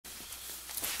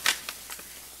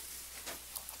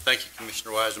Thank you,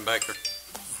 Commissioner Weisenbaker.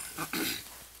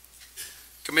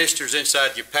 Commissioners,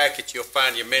 inside your packet, you'll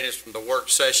find your minutes from the work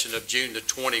session of June the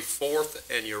 24th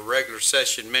and your regular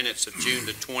session minutes of June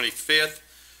the 25th.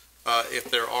 If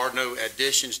there are no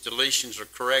additions, deletions, or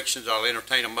corrections, I'll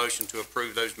entertain a motion to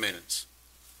approve those minutes.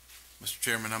 Mr.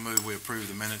 Chairman, I move we approve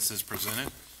the minutes as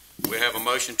presented. We have a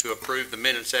motion to approve the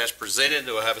minutes as presented.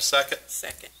 Do I have a second?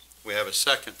 Second. We have a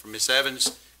second from Ms.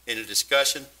 Evans. Any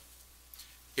discussion?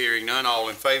 Hearing none, all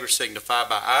in favor signify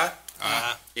by aye.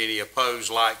 Aye. Any opposed,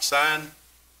 like sign.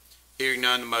 Hearing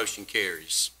none, the motion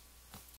carries.